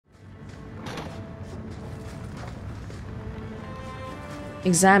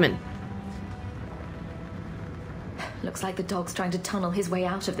Examine. Looks like the dog's trying to tunnel his way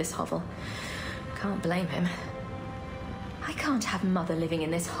out of this hovel. Can't blame him. I can't have Mother living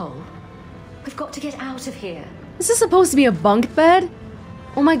in this hole. We've got to get out of here. Is this supposed to be a bunk bed?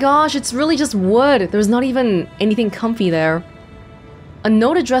 Oh my gosh, it's really just wood. There's not even anything comfy there. A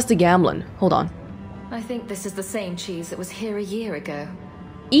note addressed to Gamblin. Hold on. I think this is the same cheese that was here a year ago.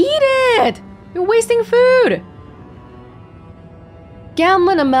 Eat it! You're wasting food!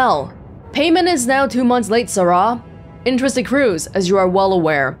 Gamblin Amel. Payment is now 2 months late, Sarah. Interest accrues, as you are well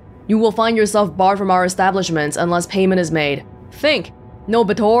aware. You will find yourself barred from our establishments unless payment is made. Think. No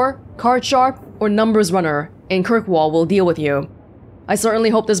Bator, Card Sharp, or Numbers Runner in Kirkwall will deal with you. I certainly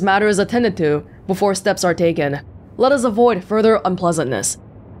hope this matter is attended to before steps are taken. Let us avoid further unpleasantness.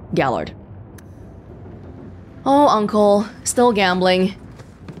 Gallard. Oh, Uncle. Still gambling.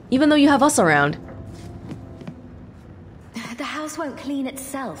 Even though you have us around. The house won't clean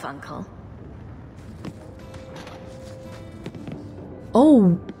itself, Uncle.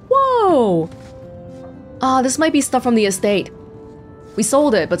 Oh, whoa! Ah, this might be stuff from the estate. We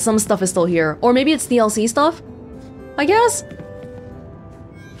sold it, but some stuff is still here. Or maybe it's DLC stuff? I guess?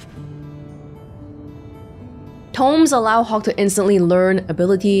 Tomes allow Hawke to instantly learn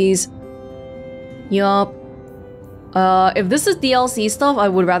abilities. Yup. If this is DLC stuff, I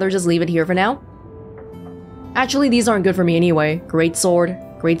would rather just leave it here for now. Actually, these aren't good for me anyway. Great sword,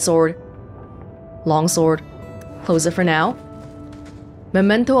 long sword. Close it for now.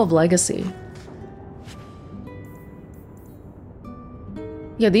 Memento of Legacy.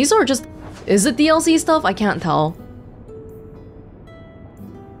 Yeah, these are just... Is it DLC stuff? I can't tell.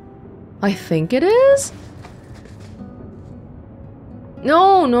 I think it is?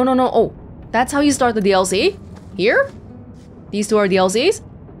 No. Oh, that's how you start the DLC? Here? These two are DLCs?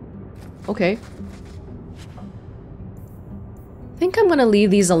 Okay. I think I'm gonna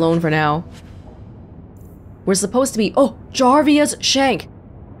leave these alone for now. We're supposed to be... Oh! Jarvia's Shank!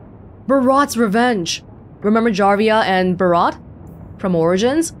 Barat's Revenge! Remember Jarvia and Barat? From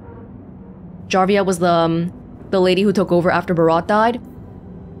Origins? Jarvia was the lady who took over after Barat died.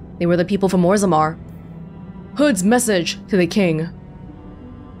 They were the people from Orzammar. Hood's message to the king.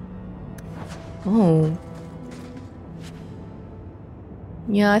 Oh.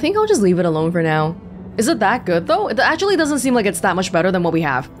 Yeah, I think I'll just leave it alone for now. Is it that good though? It actually doesn't seem like it's that much better than what we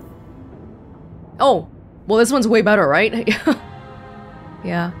have. Oh, well this one's way better, right?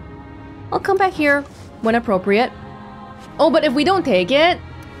 Yeah. I'll come back here when appropriate. Oh, but if we don't take it,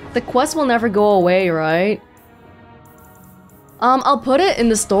 the quest will never go away, right? I'll put it in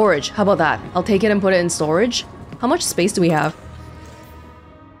the storage. How about that? I'll take it and put it in storage. How much space do we have?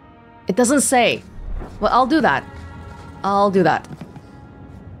 It doesn't say. Well, I'll do that. I'll do that.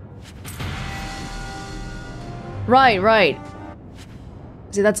 Right.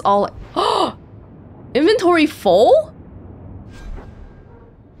 See, that's all. Oh! Inventory full?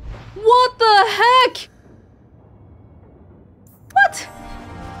 What the heck? What?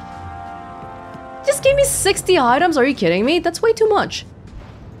 Just gave me 60 items? Are you kidding me? That's way too much.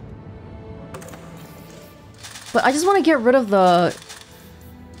 But I just want to get rid of the...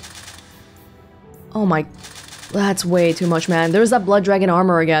 Oh my... That's way too much, man. There's that Blood Dragon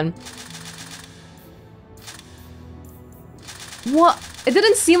armor again. What? It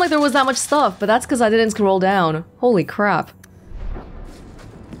didn't seem like there was that much stuff, but that's because I didn't scroll down. Holy crap.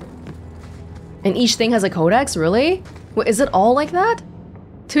 And each thing has a codex? Really? Wait, is it all like that?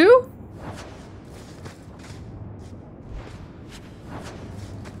 2?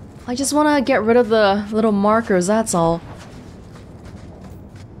 I just want to get rid of the little markers, that's all.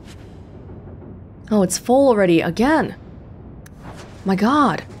 Oh, it's full already, again. My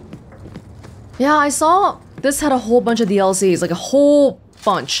god. Yeah, I saw this had a whole bunch of DLCs, like a whole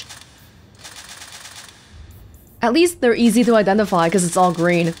bunch. At least they're easy to identify because it's all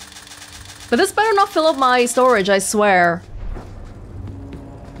green. But this better not fill up my storage, I swear.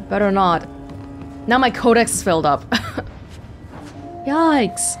 Better not. Now my codex is filled up.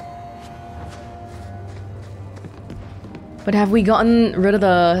 Yikes. But have we gotten rid of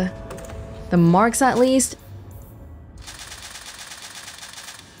the marks at least?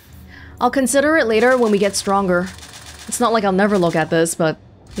 I'll consider it later when we get stronger. It's not like I'll never look at this, but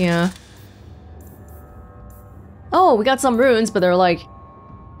yeah. Oh, we got some runes, but they're like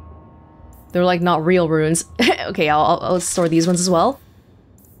not real runes. Okay, I'll store these ones as well.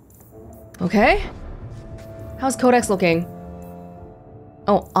 Okay. How's Codex looking?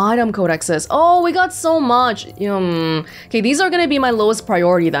 Oh, item codexes. Oh, we got so much. Okay, these are gonna be my lowest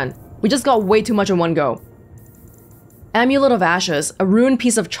priority then. We just got way too much in one go. Amulet of Ashes. A ruined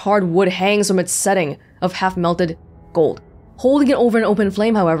piece of charred wood hangs from its setting of half-melted gold. Holding it over an open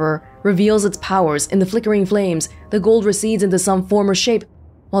flame, however, reveals its powers. In the flickering flames, the gold recedes into some form or shape,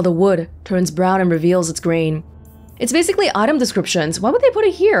 while the wood turns brown and reveals its grain. It's basically item descriptions. Why would they put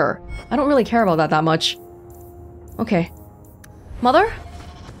it here? I don't really care about that much. Okay. Mother?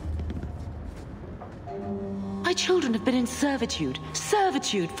 My children have been in servitude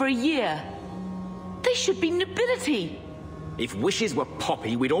for a year. They should be nobility. If wishes were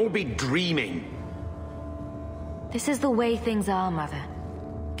poppy, we'd all be dreaming. This is the way things are, Mother.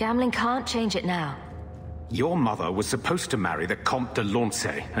 Gamlen can't change it now. Your mother was supposed to marry the Comte de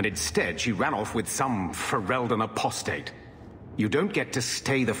Launcey, and instead she ran off with some Ferelden apostate. You don't get to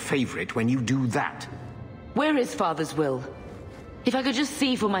stay the favorite when you do that. Where is Father's will? If I could just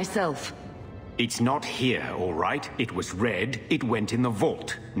see for myself. It's not here, all right? It was read, it went in the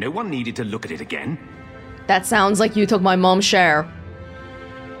vault. No one needed to look at it again. That sounds like you took my mom's share.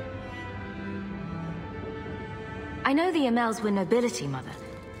 I know the Amels were nobility, Mother,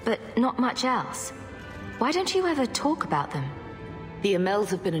 but not much else. Why don't you ever talk about them? The Amels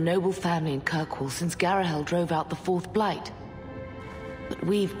have been a noble family in Kirkwall since Garahel drove out the Fourth Blight. But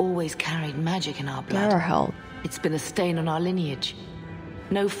we've always carried magic in our blood. Garahel. It's been a stain on our lineage.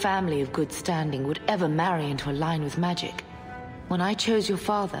 No family of good standing would ever marry into a line with magic. When I chose your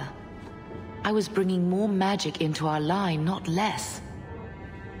father, I was bringing more magic into our line, not less.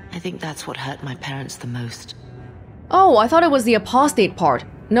 I think that's what hurt my parents the most. Oh, I thought it was the apostate part.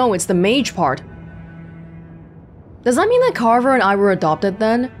 No, it's the mage part. Does that mean that Carver and I were adopted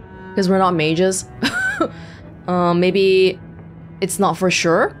then? Because we're not mages? Maybe it's not for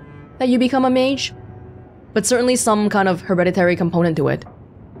sure that you become a mage? But certainly some kind of hereditary component to it.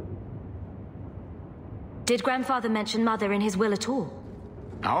 Did Grandfather mention Mother in his will at all?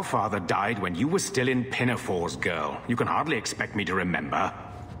 Our father died when you were still in Pinafores, girl. You can hardly expect me to remember.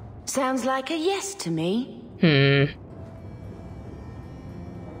 Sounds like a yes to me.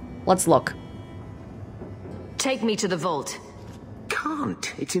 Let's look. Take me to the vault.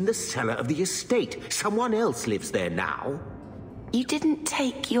 Can't. It's in the cellar of the estate. Someone else lives there now. You didn't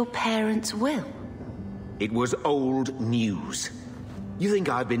take your parents' will. It was old news. You think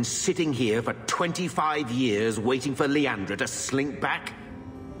I've been sitting here for 25 years waiting for Leandra to slink back?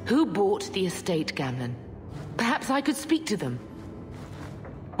 Who bought the estate, Gamlen? Perhaps I could speak to them.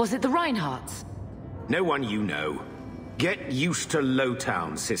 Was it the Reinhardts? No one you know. Get used to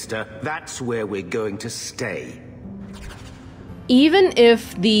Lowtown, sister. That's where we're going to stay. Even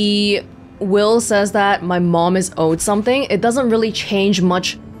if the will says that my mom is owed something, it doesn't really change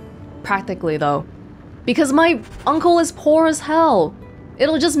much practically though. Because my uncle is poor as hell.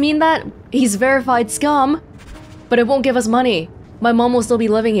 It'll just mean that he's verified scum, but it won't give us money. My mom will still be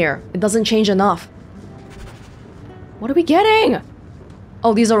living here. It doesn't change enough. What are we getting?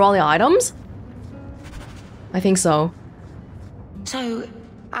 Oh, these are all the items? I think so. So,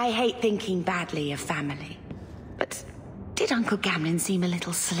 I hate thinking badly of family, but did Uncle Gamlen seem a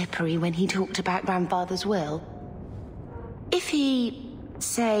little slippery when he talked about Grandfather's will? If he,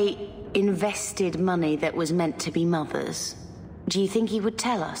 say, invested money that was meant to be Mother's, do you think he would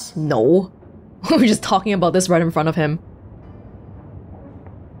tell us? No. We're just talking about this right in front of him.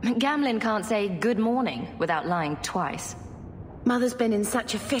 Gamlen can't say good morning without lying twice. Mother's been in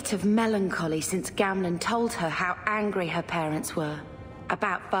such a fit of melancholy since Gamlen told her how angry her parents were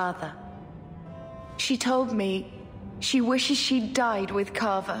about Father. She told me she wishes she'd died with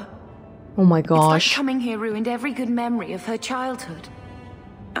Carver. Oh my It's gosh. like coming here ruined every good memory of her childhood.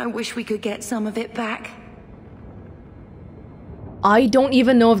 I wish we could get some of it back. I don't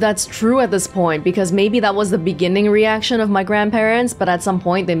even know if that's true at this point, because maybe that was the beginning reaction of my grandparents, but at some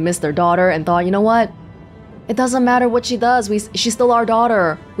point they missed their daughter and thought, you know what? It doesn't matter what she does, she's still our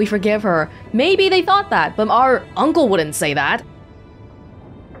daughter. We forgive her. Maybe they thought that, but our uncle wouldn't say that.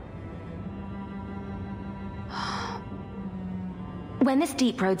 When this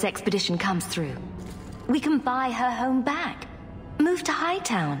Deep Roads expedition comes through, we can buy her home back. Move to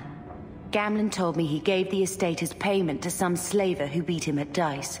Hightown. Gamlen told me he gave the estate as payment to some slaver who beat him at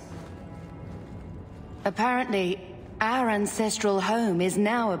dice. Apparently, our ancestral home is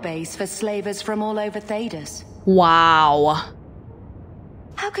now a base for slavers from all over Thedas. Wow.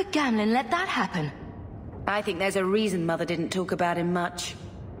 How could Gamlen let that happen? I think there's a reason Mother didn't talk about him much.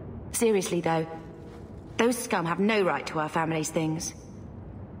 Seriously though, those scum have no right to our family's things.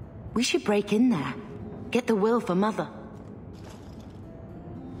 We should break in there. Get the will for Mother.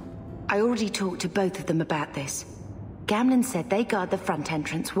 I already talked to both of them about this. Gamlen said they guard the front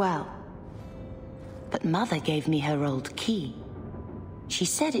entrance well. But Mother gave me her old key. She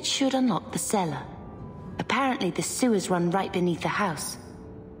said it should unlock the cellar. Apparently the sewers run right beneath the house.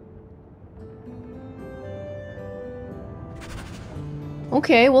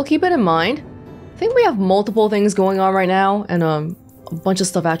 Okay, we'll keep it in mind. I think we have multiple things going on right now, and a bunch of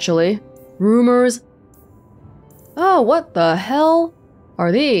stuff actually. Rumors. Oh, what the hell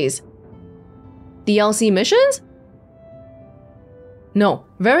are these? DLC missions? No.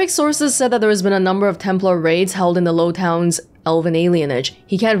 Varric's sources said that there has been a number of Templar raids held in the Lowtown's elven alienage.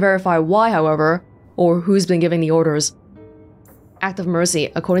 He can't verify why, however, or who's been giving the orders. Act of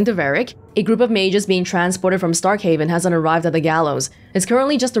mercy. According to Varric, a group of mages being transported from Starkhaven hasn't arrived at the gallows. It's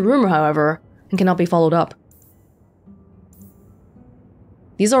currently just a rumor, however, and cannot be followed up.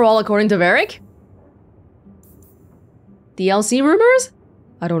 These are all according to Varric? DLC rumors?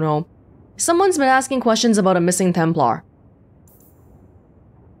 I don't know. Someone's been asking questions about a missing Templar.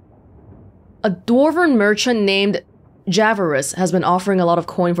 A dwarven merchant named Javarus has been offering a lot of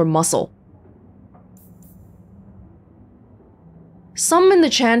coin for muscle. Some in the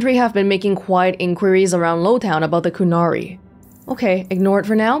Chantry have been making quiet inquiries around Lowtown about the Kunari. Okay, ignore it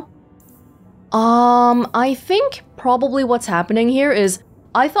for now. I think probably what's happening here is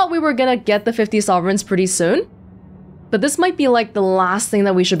I thought we were gonna get the 50 sovereigns pretty soon, but this might be like the last thing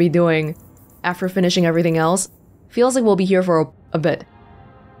that we should be doing after finishing everything else. Feels like we'll be here for a bit.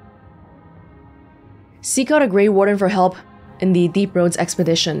 Seek out a Grey Warden for help in the Deep Roads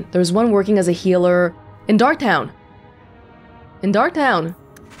expedition. There's one working as a healer in Darktown. In Darktown.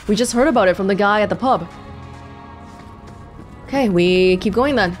 We just heard about it from the guy at the pub. Okay, we keep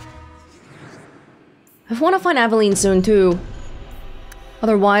going then. I want to find Aveline soon too.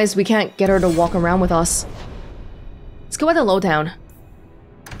 Otherwise, we can't get her to walk around with us. Let's go at the Lowtown.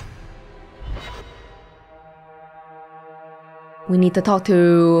 We need to talk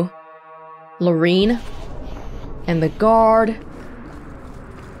to Lorene and the guard.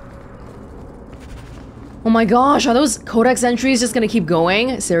 Oh my gosh, are those Codex entries just gonna keep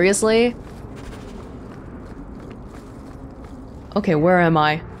going? Seriously? Okay, where am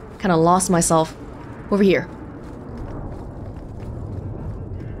I? Kinda lost myself. Over here.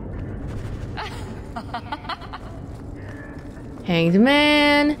 Hanged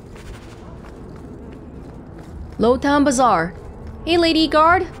Man. Lowtown Bazaar. Hey, lady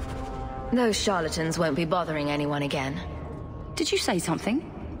guard. Those charlatans won't be bothering anyone again. Did you say something?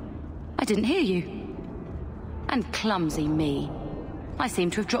 I didn't hear you. And clumsy me. I seem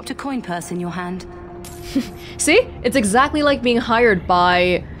to have dropped a coin purse in your hand. See? It's exactly like being hired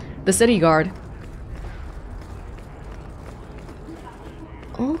by the city guard.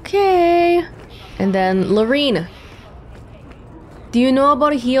 Okay. And then Lorene. Do you know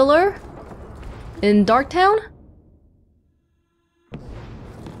about a healer in Darktown?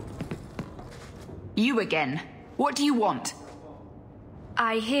 You again. What do you want?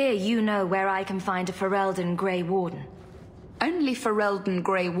 I hear you know where I can find a Ferelden Grey Warden. Only Ferelden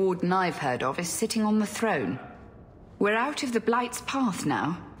Grey Warden I've heard of is sitting on the throne. We're out of the Blight's path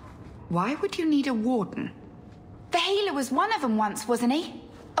now. Why would you need a warden? The healer was one of them once, wasn't he?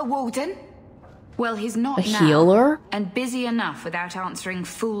 A warden? Well, he's not A now. healer? And busy enough without answering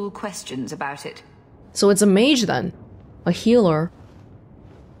fool questions about it. So it's a mage then. A healer.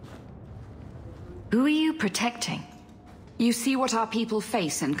 Who are you protecting? You see what our people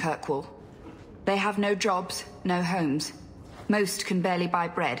face in Kirkwall. They have no jobs, no homes. Most can barely buy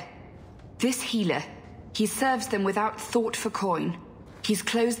bread. This healer, he serves them without thought for coin. He's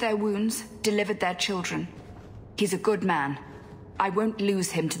closed their wounds, delivered their children. He's a good man. I won't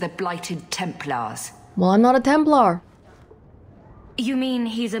lose him to the blighted Templars. Well, I'm not a Templar. You mean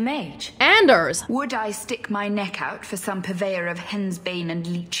he's a mage? Anders! Would I stick my neck out for some purveyor of hensbane and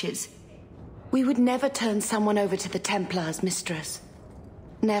leeches? We would never turn someone over to the Templars, mistress.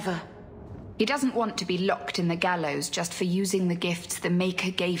 Never. He doesn't want to be locked in the gallows just for using the gifts the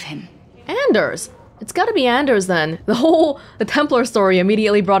Maker gave him. Anders! It's gotta be Anders then. The Templar story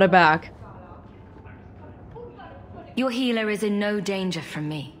immediately brought it back. Your healer is in no danger from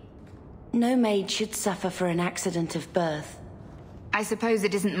me. No maid should suffer for an accident of birth. I suppose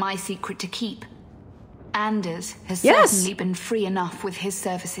it isn't my secret to keep. Anders has Yes. certainly been free enough with his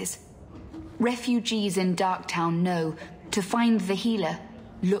services. Refugees in Darktown know to find the healer,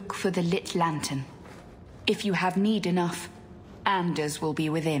 look for the lit lantern. If you have need enough, Anders will be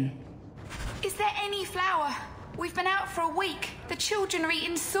within. Is there any flour? We've been out for a week. The children are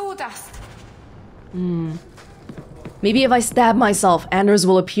eating sawdust. Maybe if I stab myself, Anders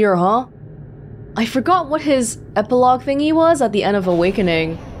will appear, huh? I forgot what his epilogue thingy was at the end of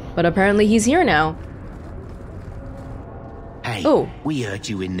Awakening, but apparently he's here now. Hey, Oh. we heard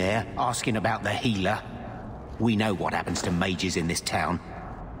you in there asking about the healer. We know what happens to mages in this town,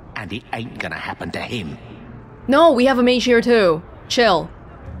 and it ain't gonna happen to him. No, we have a mage here too. Chill.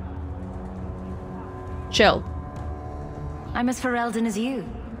 Chill. I'm as Ferelden as you.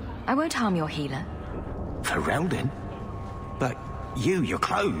 I won't harm your healer. Ferelden? But your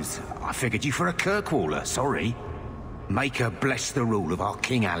clothes. I figured you for a Kirkwaller, sorry. Maker bless the rule of our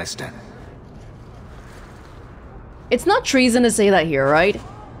King Alistair. It's not treason to say that here, right?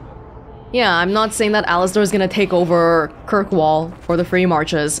 Yeah, I'm not saying that Alistair is gonna take over Kirkwall for the Free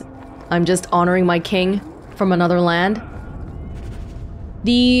Marches. I'm just honoring my king from another land.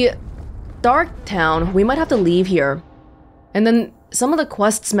 The Dark Town, we might have to leave here. And then some of the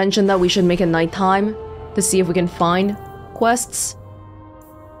quests mentioned that we should make it nighttime to see if we can find quests.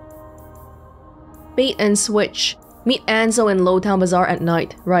 Bait and switch. Meet Ansel in Lowtown Bazaar at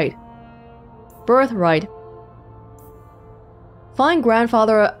night. Right. Birthright. Find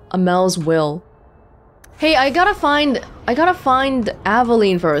Grandfather Amel's will. Hey, I gotta find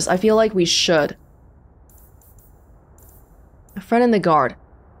Aveline first. I feel like we should. A friend in the guard.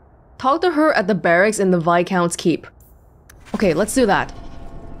 Talk to her at the barracks in the Viscount's keep. Okay, let's do that.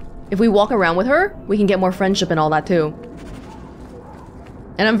 If we walk around with her, we can get more friendship and all that too.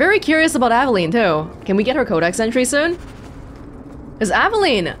 And I'm very curious about Aveline too. Can we get her Codex entry soon? Because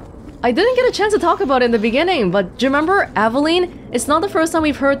Aveline, I didn't get a chance to talk about it in the beginning, but do you remember Aveline? It's not the first time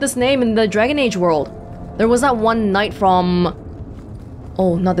we've heard this name in the Dragon Age world. There was that one knight from...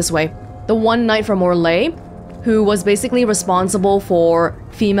 Oh, not this way. The one knight from Orlais, who was basically responsible for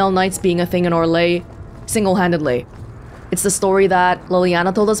female knights being a thing in Orlais single-handedly. It's the story that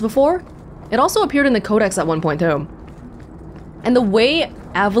Liliana told us before. It also appeared in the Codex at one point too. And the way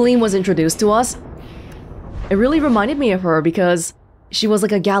Aveline was introduced to us, it really reminded me of her because she was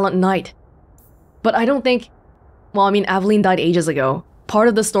like a gallant knight. But I don't think... Well, I mean, Aveline died ages ago. Part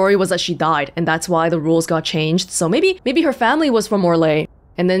of the story was that she died, and that's why the rules got changed. So maybe her family was from Orlais,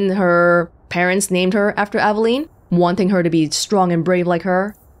 and then her parents named her after Aveline, wanting her to be strong and brave like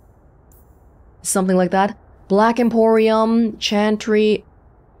her. Something like that. Black Emporium, Chantry...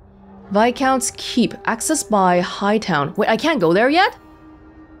 Viscount's Keep, accessed by Hightown. Wait, I can't go there yet?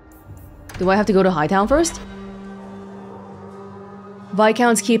 Do I have to go to Hightown first?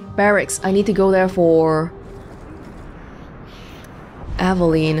 Viscount's Keep Barracks. I need to go there for...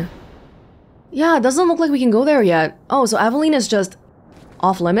 Aveline. Yeah, it doesn't look like we can go there yet. Oh, so Aveline is just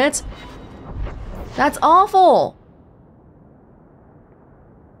off limits? That's awful!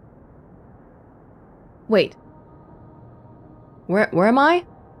 Wait. Where am I?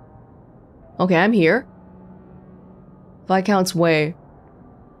 Okay, I'm here. Viscount's Way.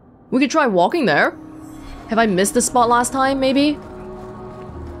 We could try walking there. Have I missed this spot last time, maybe?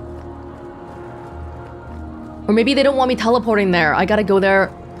 Or maybe they don't want me teleporting there. I gotta go there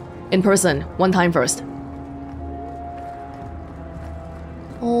in person, one time first.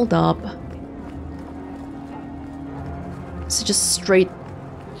 Hold up. It's just straight...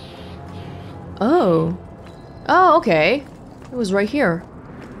 Oh. Oh, okay. It was right here.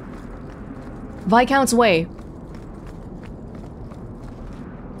 Viscount's Way.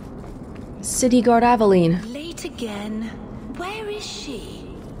 City Guard Aveline. Late again. Where is she?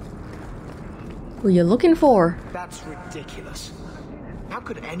 Who are you looking for? That's ridiculous. How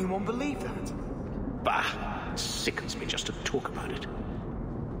could anyone believe that? Bah, it sickens me just to talk about it.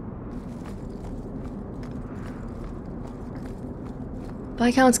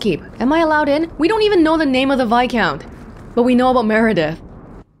 Viscount's Keep. Am I allowed in? We don't even know the name of the Viscount. But we know about Meredith.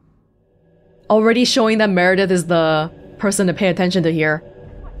 Already showing that Meredith is the person to pay attention to here.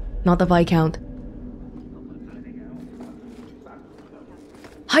 Not the Viscount.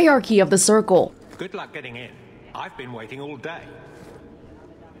 Hierarchy of the Circle. Good luck getting in. I've been waiting all day.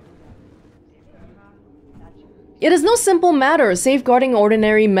 It is no simple matter safeguarding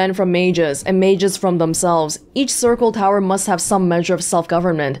ordinary men from mages, and mages from themselves. Each circle tower must have some measure of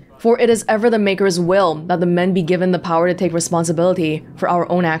self-government, for it is ever the Maker's will that the men be given the power to take responsibility for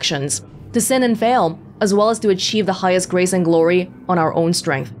our own actions, to sin and fail, as well as to achieve the highest grace and glory on our own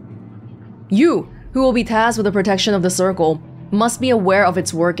strength. You, who will be tasked with the protection of the circle, must be aware of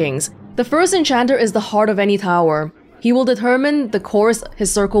its workings. The first enchanter is the heart of any tower. He will determine the course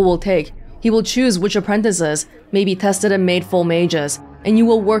his circle will take. He will choose which apprentices may be tested and made full mages, and you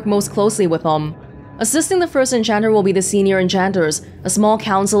will work most closely with them. Assisting the first enchanter will be the senior enchanters, a small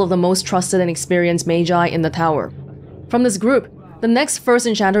council of the most trusted and experienced magi in the tower. From this group, the next first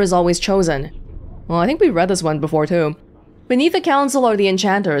enchanter is always chosen. Well, I think we read this one before too. Beneath the council are the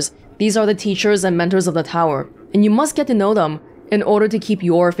enchanters. These are the teachers and mentors of the tower, and you must get to know them in order to keep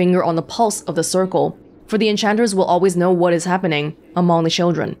your finger on the pulse of the circle, for the enchanters will always know what is happening among the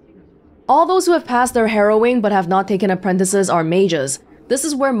children. All those who have passed their harrowing but have not taken apprentices are mages. This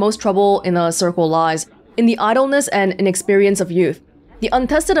is where most trouble in the circle lies, in the idleness and inexperience of youth. The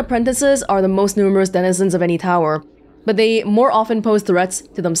untested apprentices are the most numerous denizens of any tower. but they more often pose threats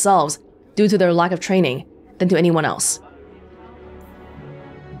to themselves due to their lack of training than to anyone else.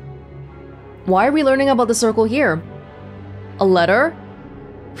 Why are we learning about the circle here? A letter?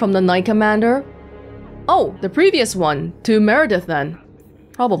 From the Knight Commander? Oh, the previous one, to Meredith then.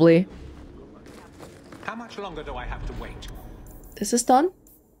 Probably. How much longer do I have to wait? This is done?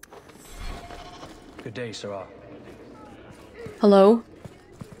 Good day, Sarah. Hello?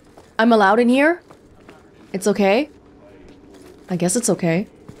 I'm allowed in here? It's okay? I guess it's okay.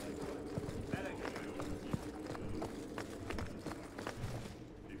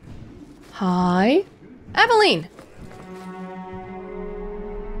 Hi? Aveline!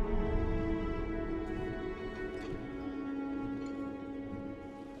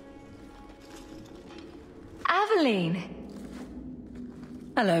 Aveline!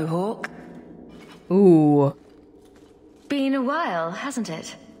 Hello, Hawke. Ooh. Been a while, hasn't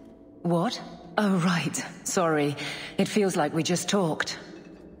it? What? Oh, right. Sorry. It feels like we just talked.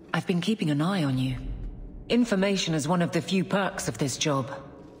 I've been keeping an eye on you. Information is one of the few perks of this job.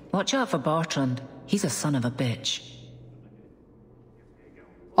 Watch out for Bertrand. He's a son of a bitch.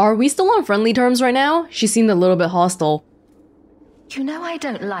 Are we still on friendly terms right now? She seemed a little bit hostile. You know I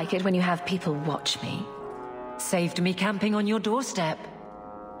don't like it when you have people watch me. Saved me camping on your doorstep.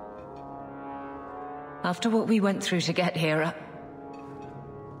 After what we went through to get here,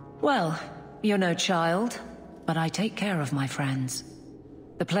 well, you're no child, but I take care of my friends.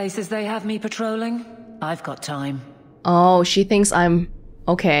 The places they have me patrolling, I've got time. Oh, she thinks I'm...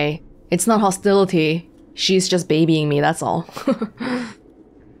 okay. It's not hostility. She's just babying me, that's all.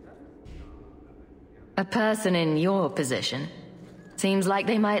 A person in your position seems like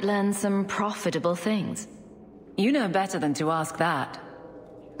they might learn some profitable things. You know better than to ask that.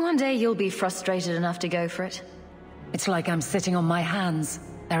 One day you'll be frustrated enough to go for it. It's like I'm sitting on my hands.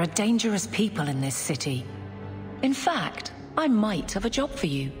 There are dangerous people in this city. In fact, I might have a job for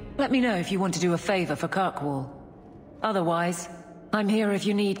you. Let me know if you want to do a favor for Kirkwall. Otherwise, I'm here if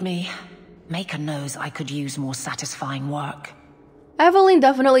you need me. Maker knows I could use more satisfying work. Aveline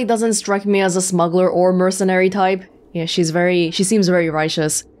definitely doesn't strike me as a smuggler or mercenary type. Yeah, she seems very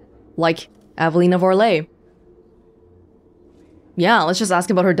righteous. Like Aveline of Orlais. Yeah, let's just ask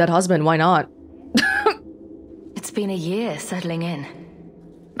about her dead husband, why not? It's been a year settling in.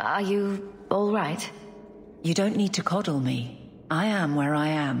 Are you all right? You don't need to coddle me. I am where I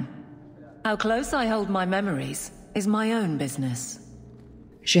am. How close I hold my memories is my own business.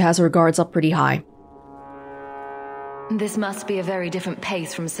 She has her guards up pretty high. This must be a very different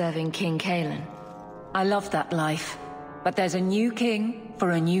pace from serving King Cailan. I love that life, but there's a new king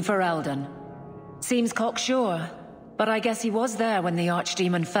for a new Ferelden. Seems cocksure, but I guess he was there when the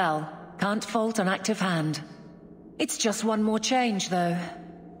archdemon fell. Can't fault an active hand. It's just one more change, though.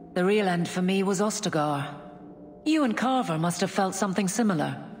 The real end for me was Ostagar. You and Carver must have felt something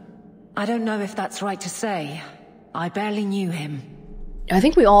similar. I don't know if that's right to say. I barely knew him. I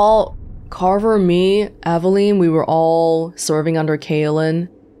think we all... Carver, me, Aveline, we were all serving under Cailan.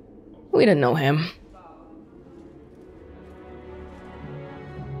 We didn't know him.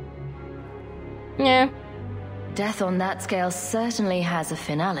 Yeah. Death on that scale certainly has a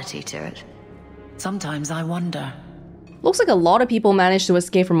finality to it. Sometimes I wonder. Looks like a lot of people managed to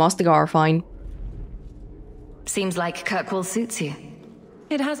escape from Ostagar fine. Seems like Kirkwall suits you.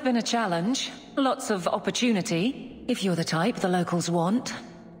 It has been a challenge. Lots of opportunity, if you're the type the locals want.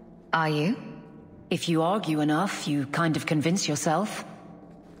 Are you? If you argue enough, you kind of convince yourself.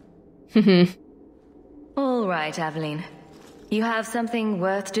 All right, Aveline. You have something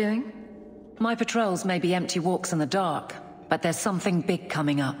worth doing? My patrols may be empty walks in the dark, but there's something big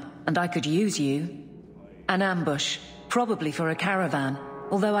coming up, and I could use you. An ambush, probably for a caravan,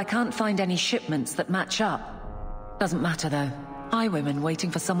 although I can't find any shipments that match up. Doesn't matter though. Highwaymen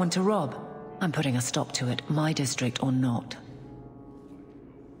waiting for someone to rob. I'm putting a stop to it, my district or not.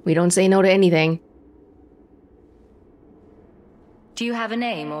 We don't say no to anything. Do you have a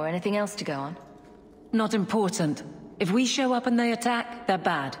name or anything else to go on? Not important. If we show up and they attack, they're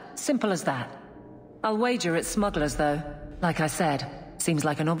bad. Simple as that. I'll wager it's smugglers, though. Like I said, seems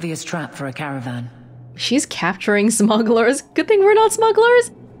like an obvious trap for a caravan. She's capturing smugglers. Good thing we're not smugglers.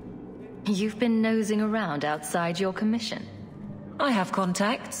 You've been nosing around outside your commission. I have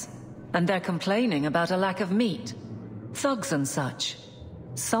contacts, and they're complaining about a lack of meat. Thugs and such.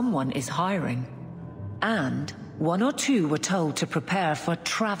 Someone is hiring. And one or two were told to prepare for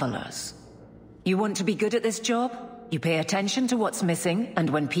travelers. You want to be good at this job? You pay attention to what's missing, and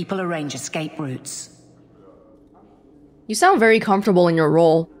when people arrange escape routes. You sound very comfortable in your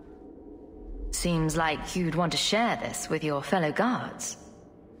role. Seems like you'd want to share this with your fellow guards.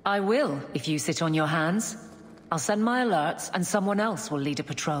 I will, if you sit on your hands. I'll send my alerts and someone else will lead a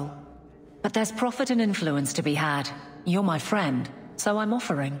patrol. But there's profit and influence to be had. You're my friend, so I'm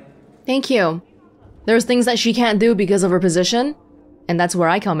offering. Thank you. There's things that she can't do because of her position, and that's where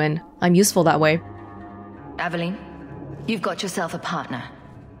I come in. I'm useful that way. Aveline, you've got yourself a partner.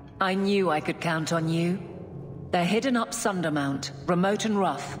 I knew I could count on you. They're hidden up Sundermount, remote and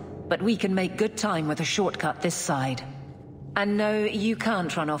rough, but we can make good time with a shortcut this side. And no, you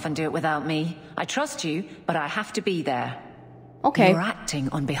can't run off and do it without me. I trust you, but I have to be there. Okay. You're acting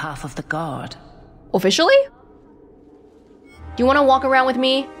on behalf of the Guard. Officially? Do you want to walk around with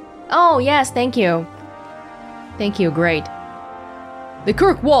me? Oh, yes, thank you. Thank you, great. The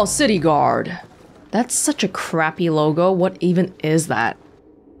Kirkwall City Guard. That's such a crappy logo. What even is that?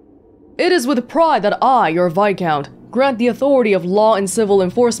 It is with pride that I, your Viscount, grant the authority of law and civil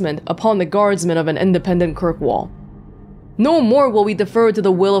enforcement upon the guardsmen of an independent Kirkwall. No more will we defer to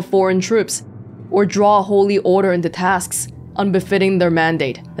the will of foreign troops, or draw holy order into tasks unbefitting their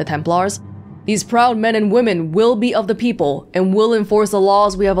mandate, the Templars. These proud men and women will be of the people and will enforce the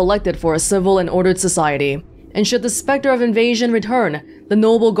laws we have elected for a civil and ordered society. And should the specter of invasion return, the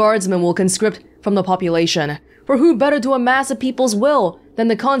noble guardsmen will conscript from the population. For who better to amass a people's will than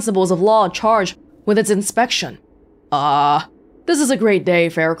the constables of law charged with its inspection? This is a great day,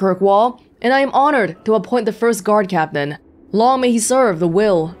 fair Kirkwall, and I am honored to appoint the first guard captain. Long may he serve the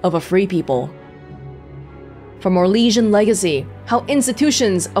will of a free people. From Orlesian legacy, how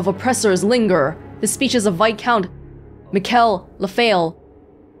institutions of oppressors linger, the speeches of Viscount Mikel Lafale,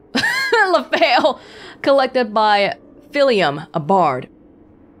 collected by Philium, a bard.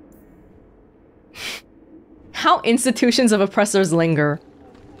 How institutions of oppressors linger.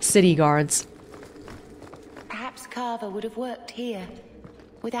 City guards. Perhaps Carver would have worked here,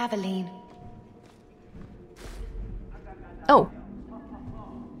 with Aveline. Oh.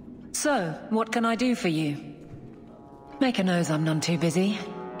 So, what can I do for you? Make a nose I'm none too busy.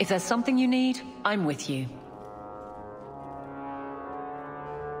 If there's something you need, I'm with you.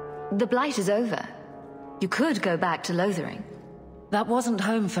 The Blight is over. You could go back to Lothering. That wasn't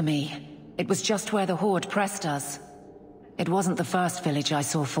home for me. It was just where the Horde pressed us. It wasn't the first village I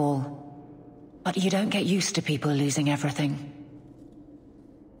saw fall. But you don't get used to people losing everything.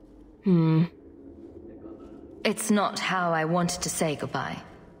 It's not how I wanted to say goodbye.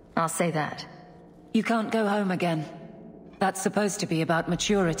 I'll say that. You can't go home again. That's supposed to be about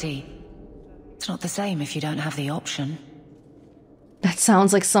maturity. It's not the same if you don't have the option. That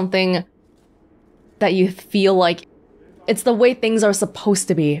sounds like something that you feel like it's the way things are supposed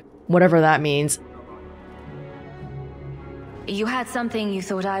to be, whatever that means. You had something you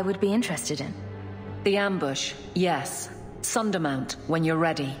thought I would be interested in? The ambush, yes. Sundermount, when you're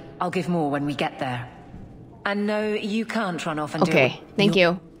ready. I'll give more when we get there. And no, you can't run off and do it. Okay, thank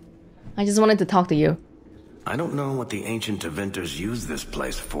you. I just wanted to talk to you. I don't know what the ancient Tevinters used this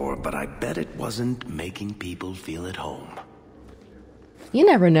place for, but I bet it wasn't making people feel at home. You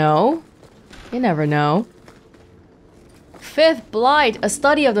never know. You never know. Fifth Blight, a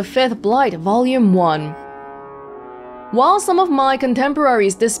study of the Fifth Blight, Volume 1. While some of my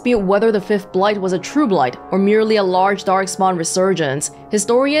contemporaries dispute whether the Fifth Blight was a true blight or merely a large darkspawn resurgence,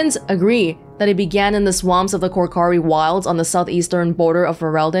 historians agree that it began in the swamps of the Korkari Wilds on the southeastern border of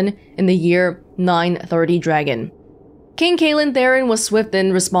Ferelden in the year 930 Dragon. King Kaelin Therin was swift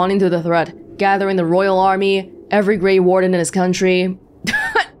in responding to the threat, gathering the royal army, every Grey Warden in his country,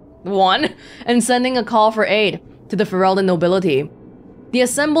 and sending a call for aid to the Ferelden nobility. The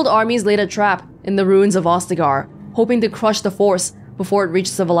assembled armies laid a trap in the ruins of Ostagar, hoping to crush the force before it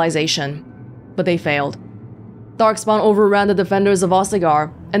reached civilization. But they failed. Darkspawn overran the defenders of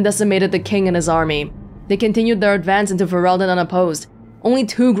Ostagar and decimated the king and his army. They continued their advance into Ferelden unopposed. Only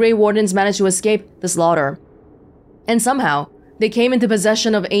 2 Grey Wardens managed to escape the slaughter. And somehow, they came into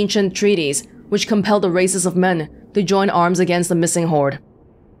possession of ancient treaties, which compelled the races of men to join arms against the missing horde.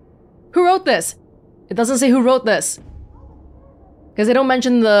 Who wrote this? It doesn't say who wrote this. Because they don't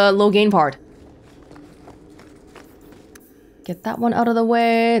mention the Loghain part. Get that one out of the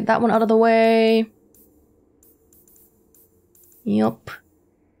way, that one out of the way. Yup.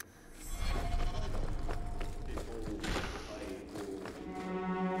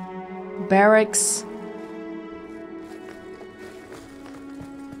 Barracks.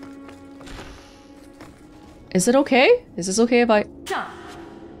 Is it okay? Is this okay if I...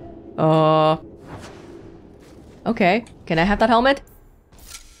 Okay. Can I have that helmet?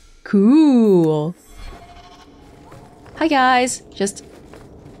 Cool. Hi guys. Just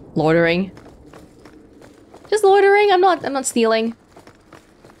loitering. Just loitering. I'm not stealing.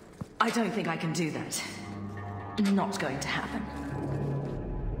 I don't think I can do that. Not going to happen.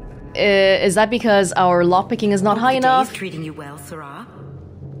 Is that because our lockpicking is not high enough? Treating you well, Sarah?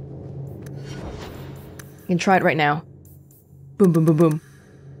 You can try it right now. Boom, boom, boom, boom.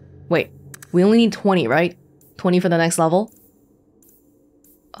 Wait, we only need 20, right? 20 for the next level?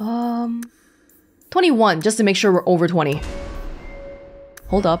 21, just to make sure we're over 20.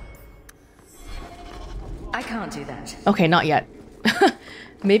 Hold up. I can't do that. Okay, not yet.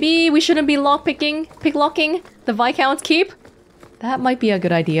 Maybe we shouldn't be picklocking the Viscount's keep? That might be a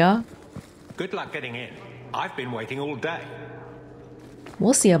good idea. Good luck getting in. I've been waiting all day.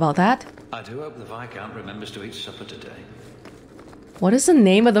 We'll see about that. I do hope the Viscount remembers to eat supper today. What is the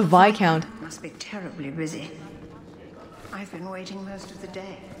name of the Viscount? Must be terribly busy. I've been waiting most of the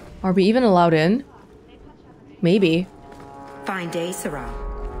day. Are we even allowed in? Maybe. Fine day, Sarah.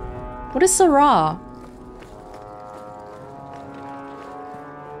 What is Sarah?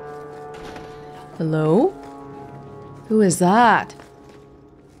 Hello? Who is that?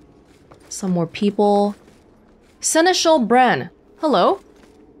 Some more people. Seneschal Bran. Hello?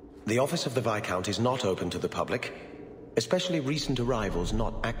 The office of the Viscount is not open to the public, especially recent arrivals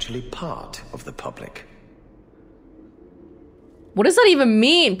not actually part of the public. What does that even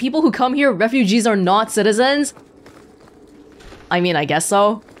mean? People who come here, refugees, are not citizens? I mean, I guess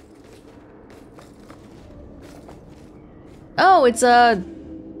so. Oh, it's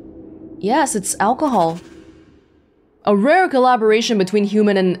yes, it's alcohol. A rare collaboration between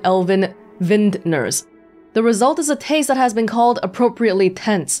human and elven vintners. The result is a taste that has been called appropriately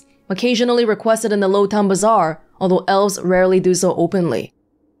tense, occasionally requested in the Lowtown Bazaar, although elves rarely do so openly.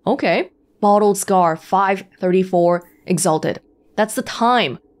 Okay. Bottled Scar, 534, Exalted. That's the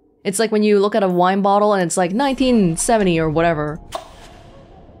time. It's like when you look at a wine bottle and it's like 1970 or whatever.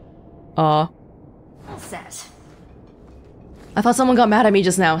 Set. I thought someone got mad at me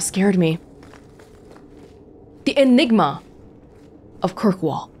just now. Scared me. The Enigma of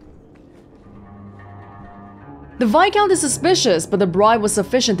Kirkwall. The Viscount is suspicious, but the bribe was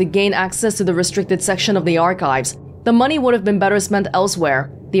sufficient to gain access to the restricted section of the archives. The money would have been better spent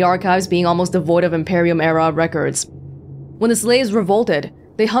elsewhere, the archives being almost devoid of Imperium-era records. When the slaves revolted,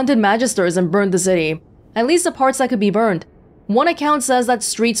 they hunted magisters and burned the city, at least the parts that could be burned. One account says that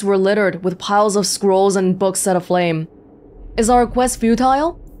streets were littered with piles of scrolls and books set aflame. Is our quest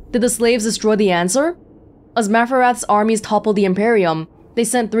futile? Did the slaves destroy the answer? As Maferath's armies toppled the Imperium, they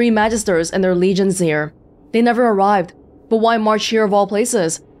sent 3 magisters and their legions here. They never arrived, but why march here of all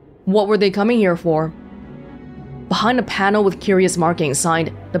places? What were they coming here for? Behind a panel with curious markings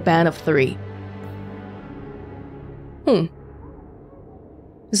signed, the Band of 3.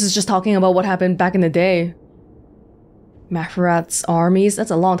 This is just talking about what happened back in the day. Maferath's armies?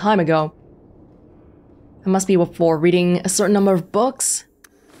 That's a long time ago. It must be for reading a certain number of books.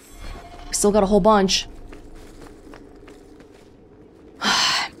 We still got a whole bunch.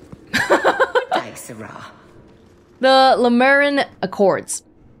 The Lemurian Accords.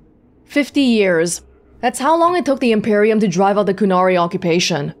 50 years. That's how long it took the Imperium to drive out the Qunari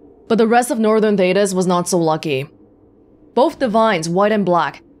occupation. But the rest of Northern Thedas was not so lucky. Both divines, white and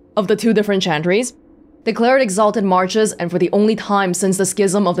black, of the 2 different chantries, declared exalted marches, and for the only time since the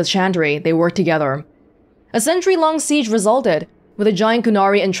schism of the chantry, they worked together. A century-long siege resulted, with the giant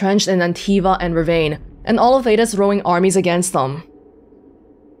Qunari entrenched in Antiva and Ravane, and all of Thedas throwing armies against them.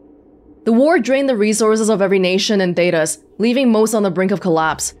 The war drained the resources of every nation in Thedas, leaving most on the brink of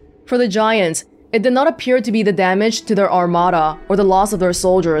collapse. For the Giants, it did not appear to be the damage to their armada or the loss of their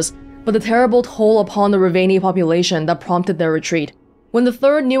soldiers, but the terrible toll upon the Ravani population that prompted their retreat. When the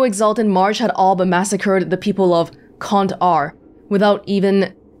 3rd New Exalted March had all but massacred the people of Kont-Ar, without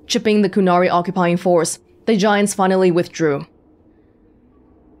even chipping the Qunari occupying force, the Giants finally withdrew.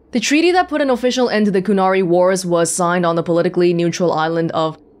 The treaty that put an official end to the Qunari wars was signed on the politically neutral island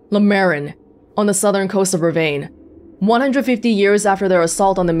of Lamarin, on the southern coast of Ravane. 150 years after their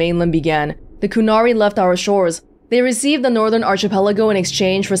assault on the mainland began, the Qunari left our shores. They received the northern archipelago in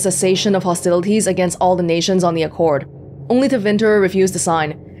exchange for cessation of hostilities against all the nations on the Accord. Only Tevinter refused to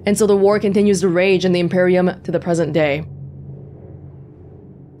sign, and so the war continues to rage in the Imperium to the present day.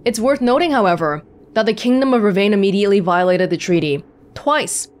 It's worth noting, however, that the Kingdom of Ravane immediately violated the treaty.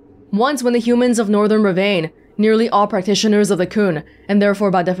 Twice. Once when the humans of northern Ravane, nearly all practitioners of the Qun, and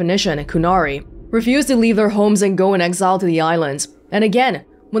therefore by definition, Qunari, refused to leave their homes and go in exile to the islands. And again,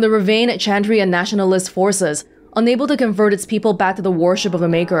 when the Ravane, Chantry, and nationalist forces, unable to convert its people back to the worship of the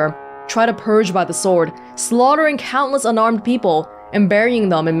Maker, try to purge by the sword, slaughtering countless unarmed people and burying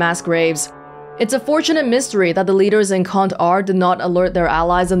them in mass graves. It's a fortunate mystery that the leaders in Kont-Ar did not alert their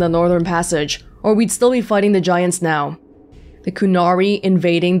allies in the Northern Passage, or we'd still be fighting the Giants now. The Qunari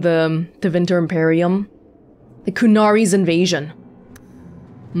invading the Tevinter Imperium. The Qunari's invasion.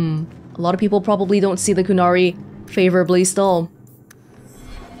 A lot of people probably don't see the Kunari favorably still.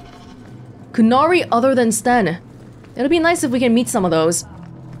 Kunari other than Sten. It'll be nice if we can meet some of those.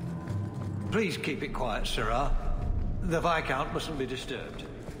 Please keep it quiet, Sirrah. The Viscount mustn't be disturbed.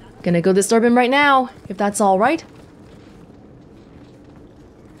 Gonna go disturb him right now, if that's alright.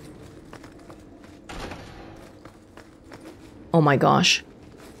 Oh my gosh.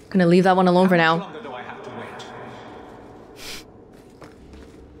 Gonna leave that one alone for now. How much longer do I have to wait?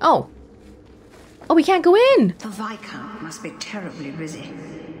 Oh. Oh, we can't go in! The Viscount must be terribly busy.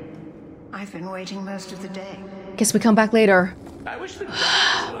 I've been waiting most of the day. Guess we come back later. I wish the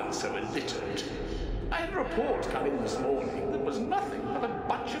guards weren't so illiterate. I had a report come in this morning that was nothing but a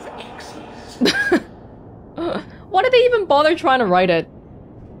bunch of X's. Why did they even bother trying to write it?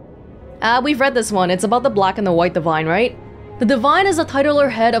 We've read this one. It's about the Black and the White Divine, right? The Divine is the titular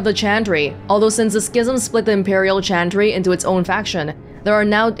head of the Chantry, although since the schism split the Imperial Chantry into its own faction, there are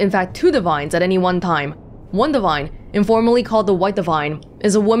now in fact 2 Divines at any one time. One Divine, informally called the White Divine,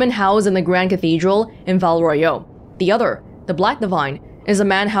 is a woman housed in the Grand Cathedral in Val Royeaux. The other, the Black Divine, is a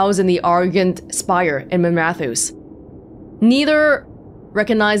man housed in the Argent Spire in Minrathous. Neither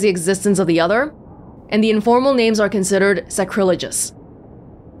recognize the existence of the other, and the informal names are considered sacrilegious.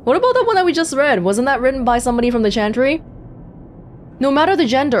 What about the one that we just read? Wasn't that written by somebody from the Chantry? No matter the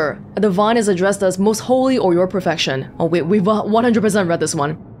gender, a divine is addressed as most holy or your perfection. Oh wait, we've 100% read this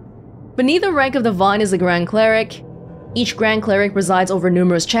one. Beneath the rank of divine is the Grand Cleric. Each Grand Cleric presides over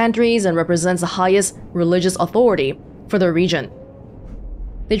numerous chantries and represents the highest religious authority for their region.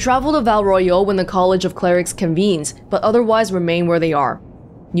 They travel to Val Royeaux when the College of Clerics convenes, but otherwise remain where they are.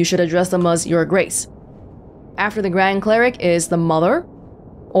 You should address them as Your Grace. After the Grand Cleric is the Mother,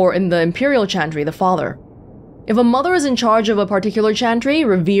 or in the Imperial Chantry, the Father. If a mother is in charge of a particular chantry,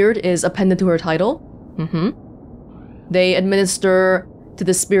 revered is appended to her title. They administer to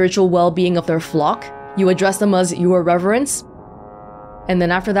the spiritual well-being of their flock. You address them as Your Reverence. And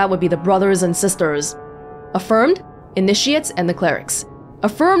then after that would be the brothers and sisters. Affirmed, initiates, and the clerics.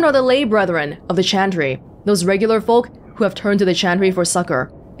 Affirmed are the lay brethren of the chantry, those regular folk who have turned to the chantry for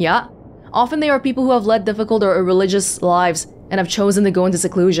succor. Yeah, often they are people who have led difficult or irreligious lives and have chosen to go into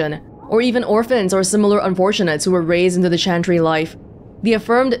seclusion, or even orphans or similar unfortunates who were raised into the chantry life. The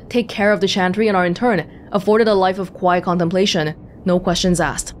affirmed take care of the chantry and are in turn afforded a life of quiet contemplation, no questions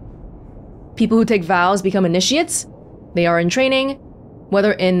asked. People who take vows become initiates. They are in training,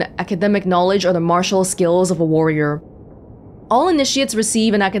 whether in academic knowledge or the martial skills of a warrior. All initiates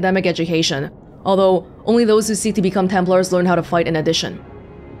receive an academic education, although only those who seek to become Templars learn how to fight in addition.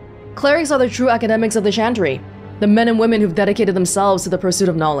 Clerics are the true academics of the chantry, the men and women who've dedicated themselves to the pursuit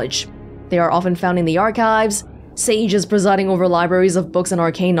of knowledge. They are often found in the archives, sages presiding over libraries of books and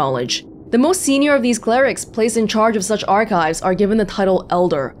arcane knowledge. The most senior of these clerics placed in charge of such archives are given the title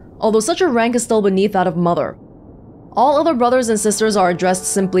Elder, although such a rank is still beneath that of Mother. All other brothers and sisters are addressed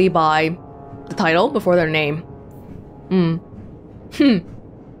simply by the title before their name.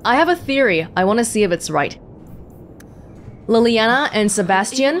 I have a theory. I want to see if it's right. Liliana and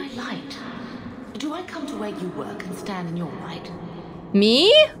Sebastian. In my light. Do I come to where you work and stand in your light?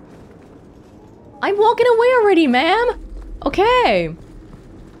 Me? I'm walking away already, ma'am. Okay.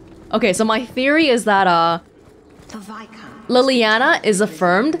 Okay, so my theory is that Liliana is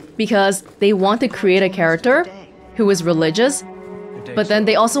affirmed because they want to create a character who is religious, but then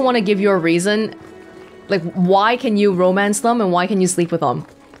they also want to give you a reason, like why can you romance them and why can you sleep with them.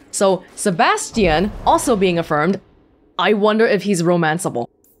 So Sebastian, also being affirmed, I wonder if he's romanceable.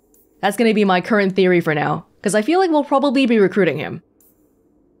 That's gonna be my current theory for now, because I feel like we'll probably be recruiting him.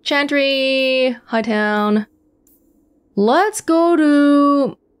 Chantry, Hightown. Let's go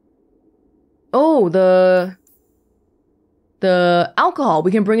to... Oh, the alcohol.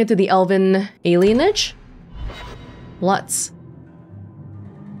 We can bring it to the Elven alienage. Let's.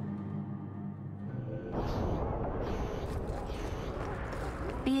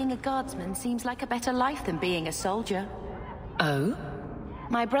 Being a guardsman seems like a better life than being a soldier. Oh?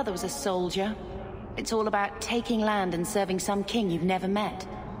 My brother was a soldier. It's all about taking land and serving some king you've never met.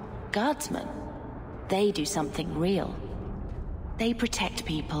 Guardsmen, they do something real. They protect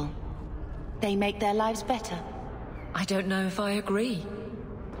people. They make their lives better. I don't know if I agree.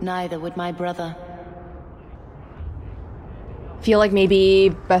 Neither would my brother. Feel like maybe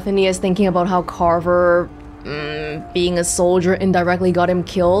Bethany is thinking about how Carver, being a soldier, indirectly got him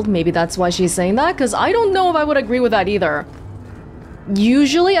killed. Maybe that's why she's saying that, because I don't know if I would agree with that either.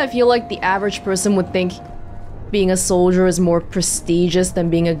 Usually, I feel like the average person would think being a soldier is more prestigious than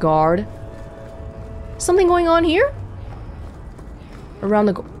being a guard. Something going on here? Around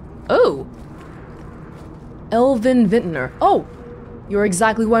the... Oh! Elven Vintner. Oh! You're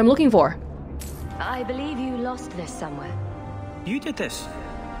exactly who I'm looking for. I believe you lost this somewhere. You did this.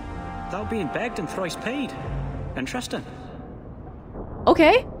 Without being begged and thrice paid. Interesting.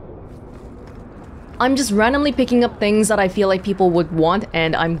 Okay. I'm just randomly picking up things that I feel like people would want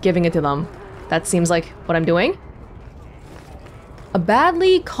and I'm giving it to them. That seems like what I'm doing. A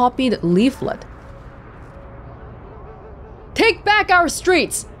badly copied leaflet. Take back our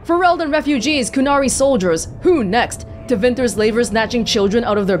streets! Ferelden refugees, Qunari soldiers. Who next? Tevinter slavers snatching children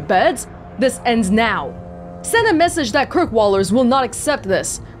out of their beds? This ends now. Send a message that Kirkwallers will not accept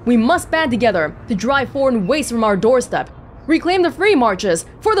this. We must band together to drive foreign waste from our doorstep. Reclaim the free marches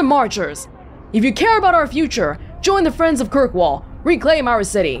for the marchers. If you care about our future, join the Friends of Kirkwall. Reclaim our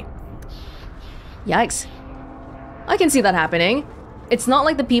city. Yikes. I can see that happening. It's not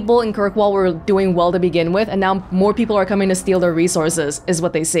like the people in Kirkwall were doing well to begin with, and now more people are coming to steal their resources, is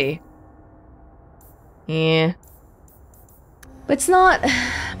what they see. Yeah. But it's not...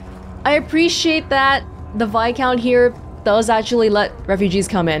 I appreciate that the Viscount here does actually let refugees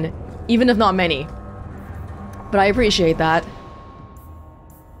come in, even if not many. But I appreciate that.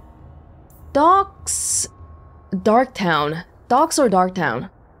 Docks... Darktown. Docks or Darktown?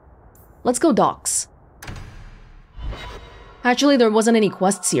 Let's go Docks. Actually, there wasn't any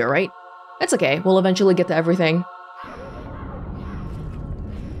quests here, right? It's okay, we'll eventually get to everything.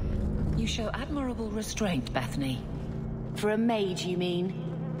 You show admirable restraint, Bethany. For a mage, you mean?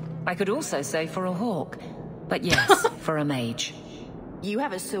 I could also say for a hawk. But yes, for a mage. You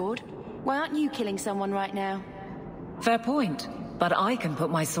have a sword. Why aren't you killing someone right now? Fair point, but I can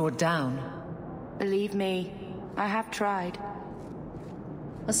put my sword down. Believe me, I have tried.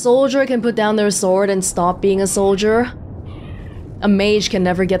 A soldier can put down their sword and stop being a soldier. A mage can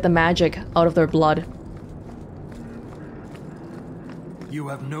never get the magic out of their blood. You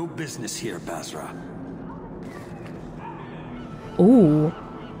have no business here, Basra. Ooh.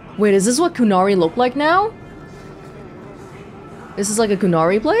 Wait, is this what Qunari look like now? This is like a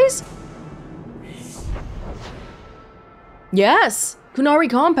Qunari place? Yes! Qunari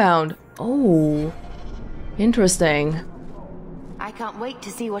compound. Oh. Interesting. I can't wait to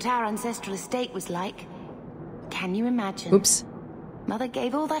see what our ancestral estate was like. Can you imagine? Oops. Mother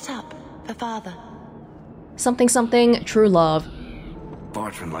gave all that up for father. Something something, true love.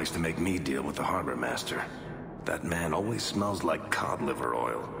 Bartrand likes to make me deal with the harbor master. That man always smells like cod liver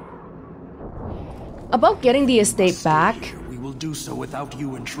oil. About getting the estate back. We will do so without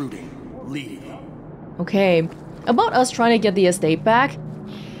you intruding. Leave. Okay. About us trying to get the estate back.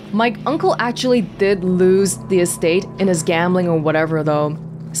 My uncle actually did lose the estate in his gambling or whatever though.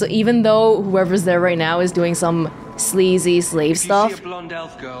 So even though whoever's there right now is doing some sleazy slave stuff. If you see a blonde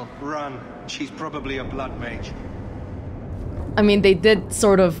elf girl, run. She's probably a blood mage. I mean, they did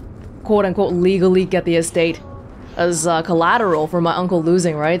sort of quote-unquote legally get the estate as collateral for my uncle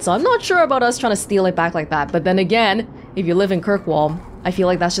losing, right? So I'm not sure about us trying to steal it back like that. But then again, if you live in Kirkwall, I feel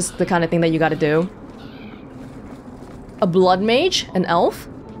like that's just the kind of thing that you gotta do. A blood mage? An elf?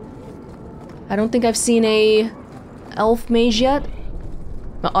 I don't think I've seen a elf mage yet.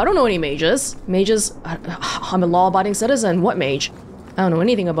 I don't know any mages. Mages... I'm a law-abiding citizen. What mage? I don't know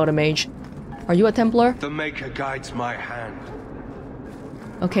anything about a mage. Are you a Templar? The Maker guides my hand.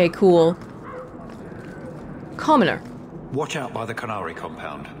 Okay, cool. Commoner. Watch out by the Qunari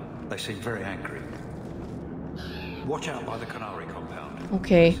compound. They seem very angry. Watch out by the Qunari compound.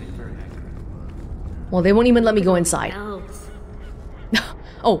 Okay. Well, they won't even let me go inside.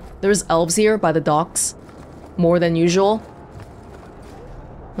 Oh, there's elves here by the docks. More than usual.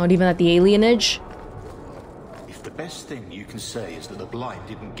 Not even at the alienage. If the best thing you can say is that the blight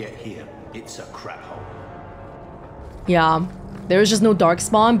didn't get here, it's a crap hole. Yeah, there's just no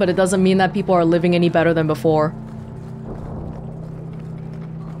darkspawn, but it doesn't mean that people are living any better than before.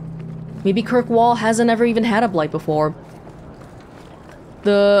 Maybe Kirkwall hasn't ever even had a blight before.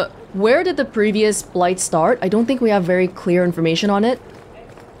 Where did the previous blight start? I don't think we have very clear information on it.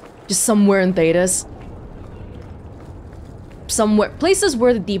 Just somewhere in Thedas. Somewhere, places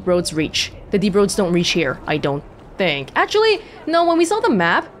where the deep roads reach. The deep roads don't reach here, I don't think. Actually, no, when we saw the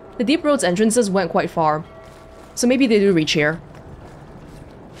map, the deep roads entrances went quite far. So maybe they do reach here.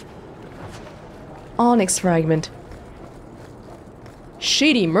 Onyx fragment.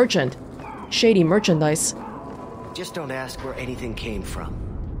 Shady merchant. Shady merchandise. Just don't ask where anything came from.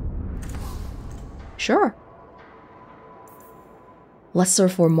 Sure. Lesser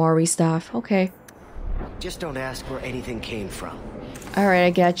for Mari staff. Okay. Just don't ask where anything came from. Alright, I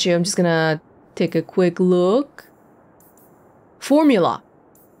got you. I'm just gonna take a quick look. Formula.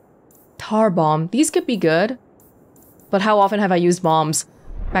 Tar bomb. These could be good. But how often have I used bombs?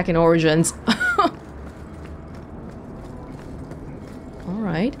 Back in Origins.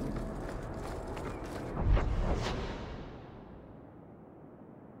 right?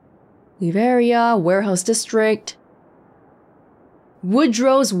 Leave area, warehouse district.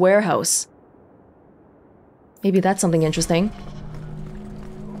 Woodrow's warehouse. Maybe that's something interesting.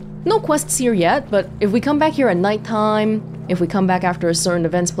 No quests here yet, but if we come back here at nighttime, if we come back after certain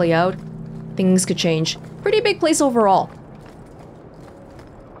events play out, things could change. Pretty big place overall.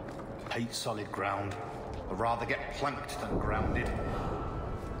 Hate solid ground. I'd rather get planked than grounded.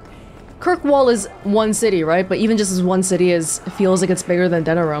 Kirkwall is one city, right? But even just as one city it feels like it's bigger than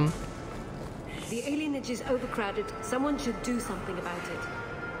Denerim. The alienage is overcrowded. Someone should do something about it.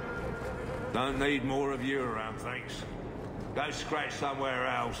 Don't need more of you around, thanks. Go scratch somewhere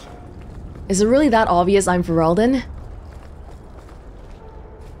else. Is it really that obvious I'm Ferelden?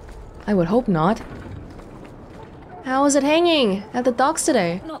 I would hope not. How is it hanging at the docks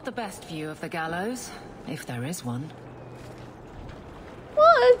today? Not the best view of the gallows, if there is one.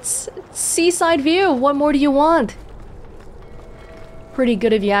 Well, it's seaside view. What more do you want? Pretty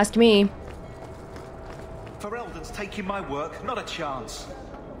good if you ask me. Ferelden's taking my work, not a chance.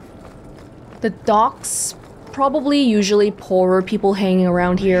 The docks, probably usually poorer people hanging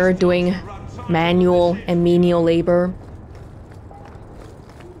around here doing manual and menial labor.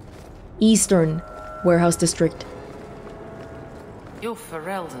 Eastern Warehouse District. You're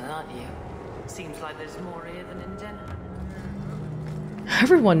Ferelden, aren't you? Seems like there's more here than in Denerim.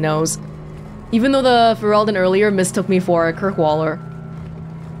 Everyone knows. Even though the Ferelden earlier mistook me for a Kirkwaller.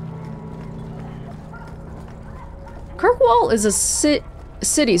 Kirkwall is a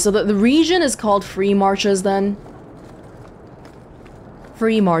city, so the region is called Free Marches then.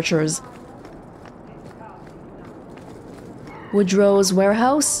 Free Marchers. Woodrow's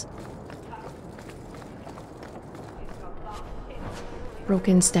warehouse.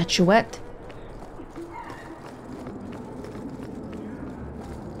 Broken statuette.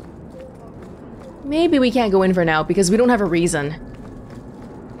 Maybe we can't go in for now because we don't have a reason.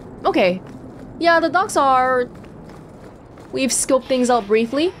 Okay. Yeah, the docks are... We've scoped things out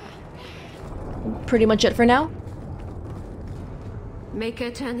briefly. Pretty much it for now. Make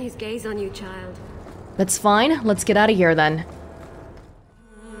her turn his gaze on you, child. That's fine. Let's get out of here then.